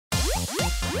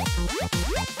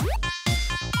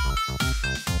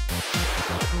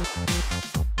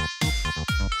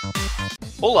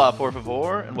Hola, por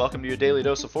favor, and welcome to your daily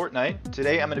dose of Fortnite.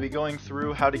 Today I'm going to be going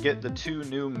through how to get the 2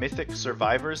 new Mythic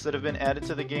Survivors that have been added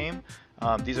to the game.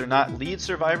 These are not lead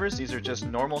survivors, these are just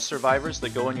normal survivors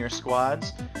that go in your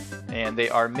squads, and they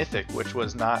are Mythic, which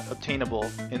was not obtainable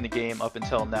in the game up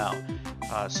until now.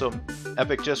 So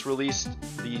Epic just released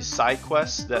these side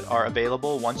quests that are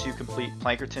available once you complete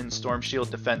Plankerton Storm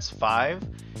Shield Defense 5,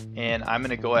 and I'm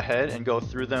going to go ahead and go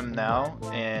through them now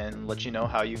and let you know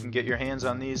how you can get your hands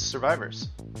on these survivors.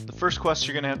 The first quest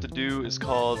you're going to have to do is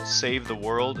called Save the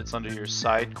World. It's under your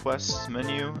side quests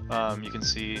menu. You can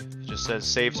see it just says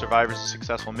save survivors to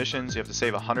successful missions. You have to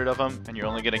save 100 of them, and you're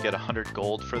only going to get 100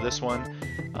 gold for this one.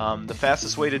 The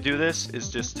fastest way to do this is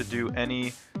just to do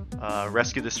any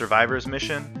Rescue the Survivors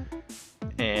mission,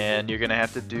 and you're going to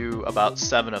have to do about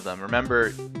 7 of them.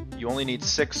 Remember, you only need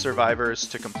 6 survivors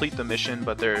to complete the mission,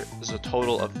 but there is a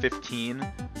total of 15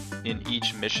 in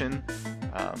each mission.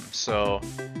 So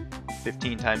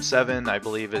 15 times 7, I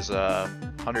believe, is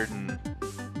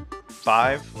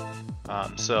 105.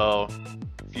 So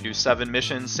if you do 7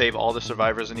 missions, save all the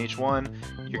survivors in each one,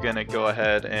 you're going to go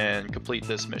ahead and complete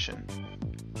this mission.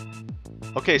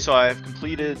 Okay, so I've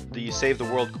completed the Save the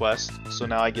World quest, so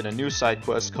now I get a new side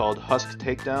quest called Husk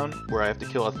Takedown, where I have to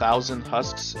kill 1,000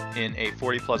 husks in a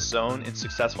 40+ zone in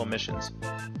successful missions.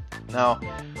 Now,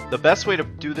 the best way to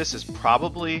do this is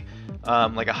probably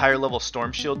like a higher level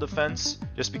Storm Shield defense,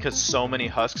 just because so many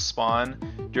husks spawn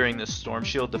during the Storm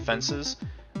Shield defenses.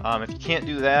 If you can't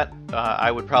do that,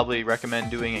 I would probably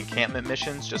recommend doing encampment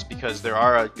missions, just because there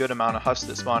are a good amount of husks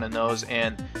that spawn in those,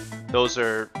 and those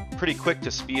are pretty quick to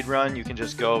speed run. You can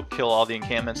just go kill all the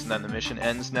encampments and then the mission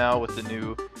ends now with the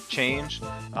new change.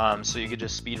 So you could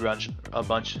just speed run a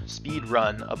bunch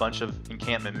of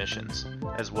encampment missions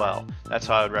as well. That's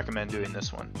how I would recommend doing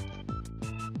this one.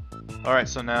 Alright,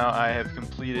 so now I have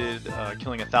completed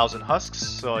killing 1,000 husks,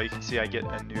 so you can see I get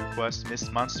a new quest,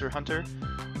 Mist Monster Hunter.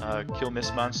 Kill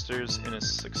mist monsters in a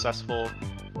successful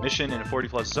mission in a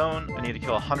 40+ zone. I need to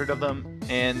kill 100 of them,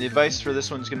 and the advice for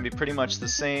this one is going to be pretty much the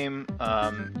same.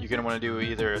 You're going to want to do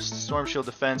either a Storm Shield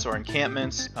defense or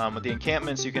encampments. With the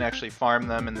encampments, you can actually farm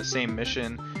them in the same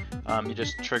mission. You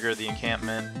just trigger the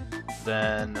encampment,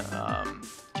 then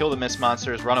kill the mist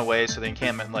monsters, run away so the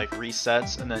encampment like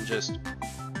resets, and then just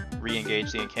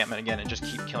re-engage the encampment again and just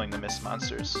keep killing the mist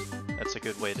monsters. That's a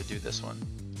good way to do this one.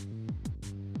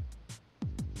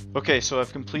 Okay, so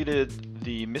I've completed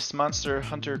the Mist Monster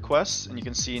Hunter quest, and you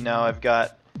can see now I've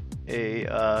got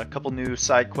a couple new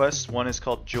side quests. One is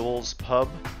called Joel's Pub.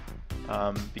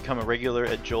 Become a regular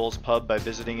at Joel's Pub by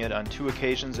visiting it on 2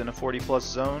 occasions in a 40+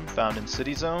 zone found in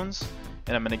city zones.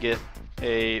 And I'm going to get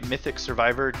a Mythic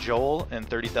Survivor, Joel, and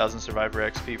 30,000 Survivor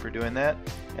XP for doing that.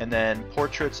 And then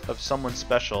Portraits of Someone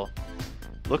Special.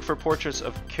 Look for portraits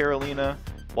of Karolina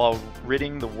while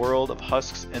ridding the world of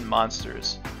husks and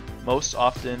monsters, most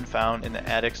often found in the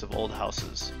attics of old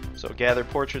houses. So gather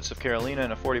portraits of Karolina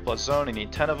in a 40+ zone. I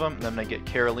need 10 of them, and then I get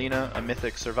Karolina, a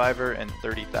Mythic Survivor, and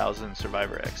 30,000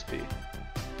 Survivor XP.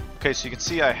 Okay, so you can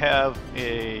see I have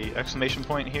a exclamation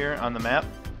point here on the map.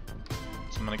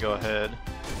 So I'm going to go ahead,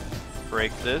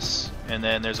 break this, and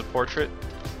then there's a portrait.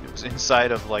 It was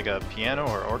inside of like a piano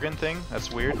or organ thing.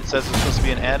 That's weird. It says it's supposed to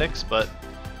be in attics, but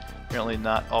apparently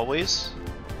not always.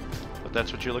 But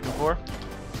that's what you're looking for.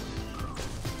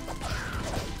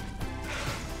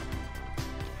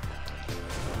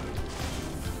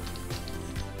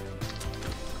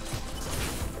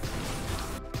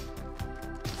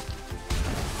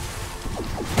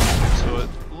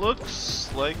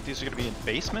 Looks like these are going to be in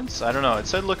basements? I don't know. It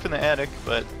said look in the attic,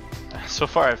 but so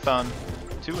far I've found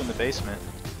 2 in the basement.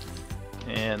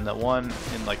 And the one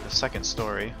in like the 2nd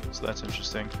story, so that's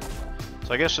interesting.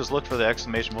 So I guess just look for the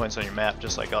exclamation points on your map,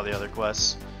 just like all the other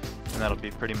quests. And that'll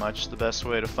be pretty much the best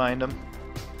way to find them.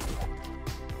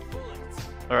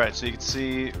 Alright, so you can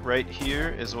see right here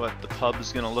is what the pub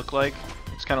is going to look like.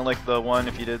 It's kind of like the one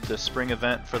if you did the spring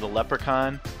event for the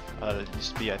Leprechaun. It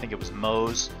used to be, I think it was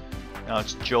Moe's. Now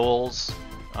it's Joel's,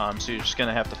 so you're just going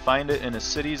to have to find it in a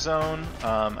city zone.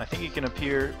 I think it can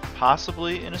appear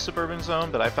possibly in a suburban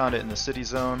zone, but I found it in the city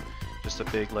zone, just a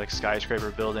big like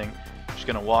skyscraper building. You're just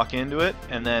going to walk into it,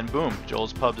 and then boom,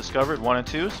 Joel's Pub discovered, 1 and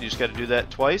 2, so you just got to do that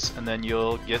twice, and then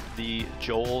you'll get the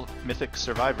Joel Mythic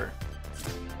Survivor.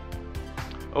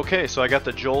 Okay, so I got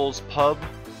the Joel's Pub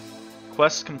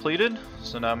quest completed,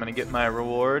 so now I'm going to get my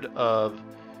reward of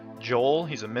Joel.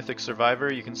 He's a Mythic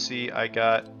Survivor. You can see I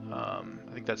got,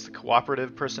 I think that's the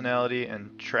cooperative personality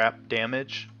and trap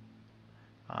damage.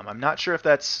 I'm not sure if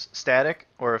that's static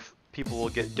or if people will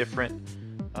get different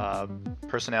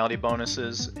personality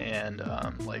bonuses and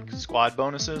like squad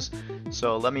bonuses.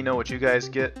 So let me know what you guys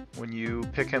get when you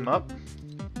pick him up.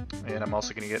 And I'm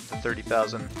also going to get the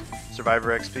 30,000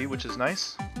 Survivor XP, which is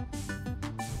nice.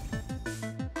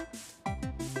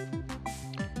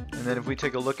 And then if we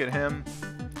take a look at him,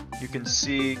 you can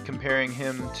see comparing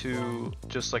him to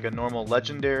just like a normal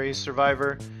legendary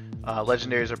survivor.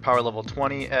 Legendaries are power level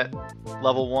 20 at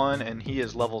level 1, and he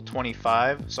is level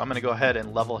 25. So I'm going to go ahead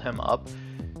and level him up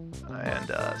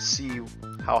and see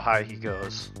how high he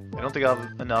goes. I don't think I'll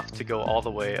have enough to go all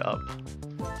the way up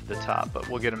to the top, but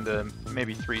we'll get him to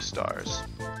maybe 3 stars.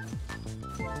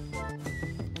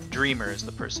 Dreamer is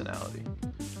the personality.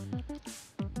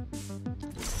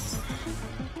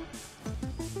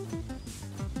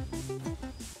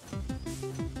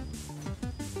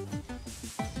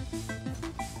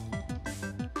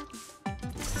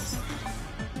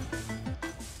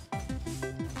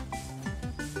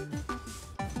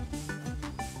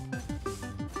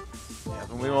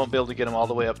 We won't be able to get him all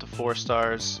the way up to 4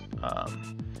 stars,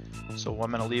 so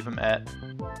I'm going to leave him at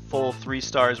full 3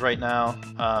 stars right now.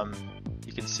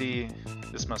 You can see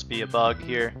this must be a bug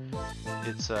here.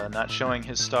 It's not showing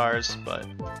his stars, but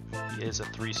he is a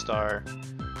 3-star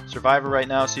survivor right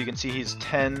now. So you can see he's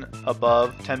 10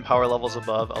 power levels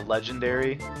above a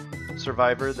legendary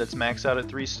survivor that's maxed out at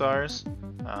 3 stars.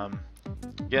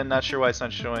 Again, not sure why it's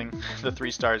not showing the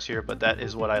 3 stars here, but that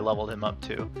is what I leveled him up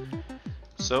to.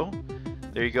 So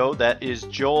there you go, that is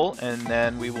Joel, and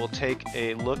then we will take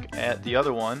a look at the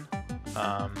other one,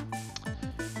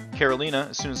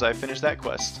 Karolina, as soon as I finish that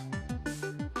quest.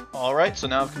 Alright, so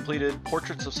now I've completed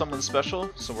Portraits of Someone Special,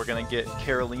 so we're going to get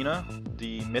Karolina,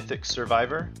 the Mythic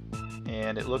Survivor,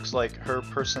 and it looks like her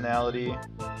personality,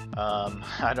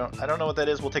 I don't know what that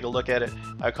is, we'll take a look at it.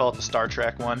 I call it the Star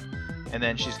Trek one, and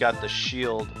then she's got the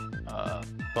shield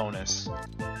bonus,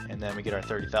 and then we get our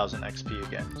 30,000 XP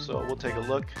again. So we'll take a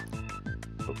look.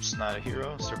 Oops, not a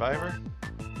hero, survivor.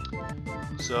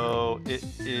 So it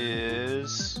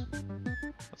is,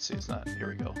 let's see, it's not, here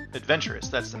we go. Adventurous,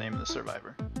 that's the name of the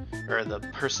survivor. Or the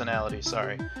personality,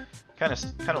 sorry. Kind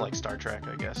of like Star Trek,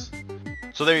 I guess.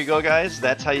 So there you go, guys.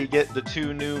 That's how you get the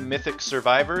 2 new Mythic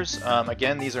Survivors.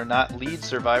 Again, these are not lead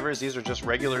survivors. These are just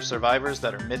regular survivors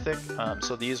that are Mythic.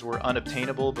 So these were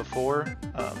unobtainable before.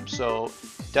 So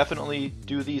definitely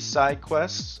do these side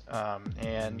quests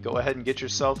and go ahead and get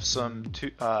yourself some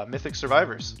Mythic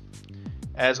Survivors.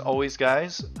 As always,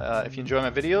 guys, if you enjoy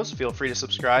my videos, feel free to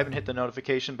subscribe and hit the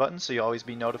notification button so you'll always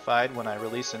be notified when I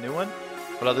release a new one.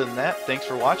 But other than that, thanks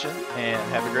for watching and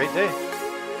have a great day.